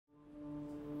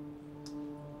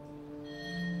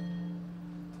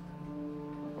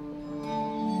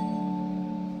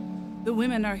The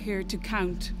women are here to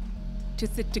count, to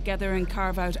sit together and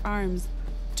carve out arms,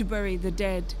 to bury the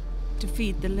dead, to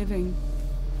feed the living.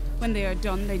 When they are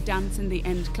done, they dance in the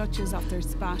end clutches of their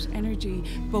spat energy,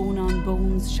 bone on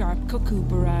bones, sharp cuckoo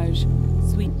barrage,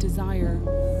 sweet desire,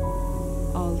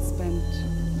 all spent.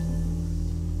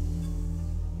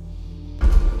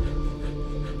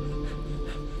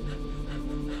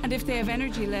 And if they have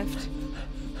energy left,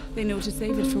 they know to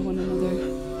save it for one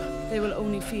another. They will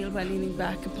only feel by leaning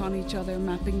back upon each other,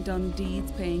 mapping done deeds,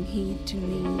 paying heed to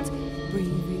needs,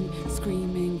 breathing,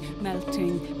 screaming,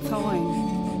 melting, thawing.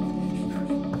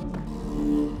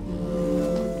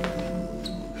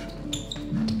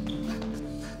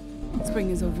 Spring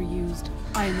is overused,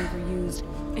 I am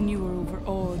overused, and you are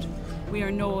overawed. We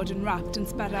are gnawed and wrapped and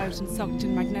spat out and sucked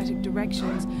in magnetic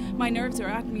directions. My nerves are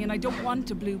at me and I don't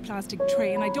want a blue plastic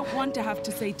tray, and I don't want to have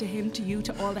to say to him, to you,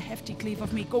 to all the hefty cleave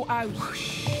of me, go out.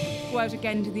 Go out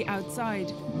again to the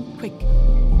outside. Quick,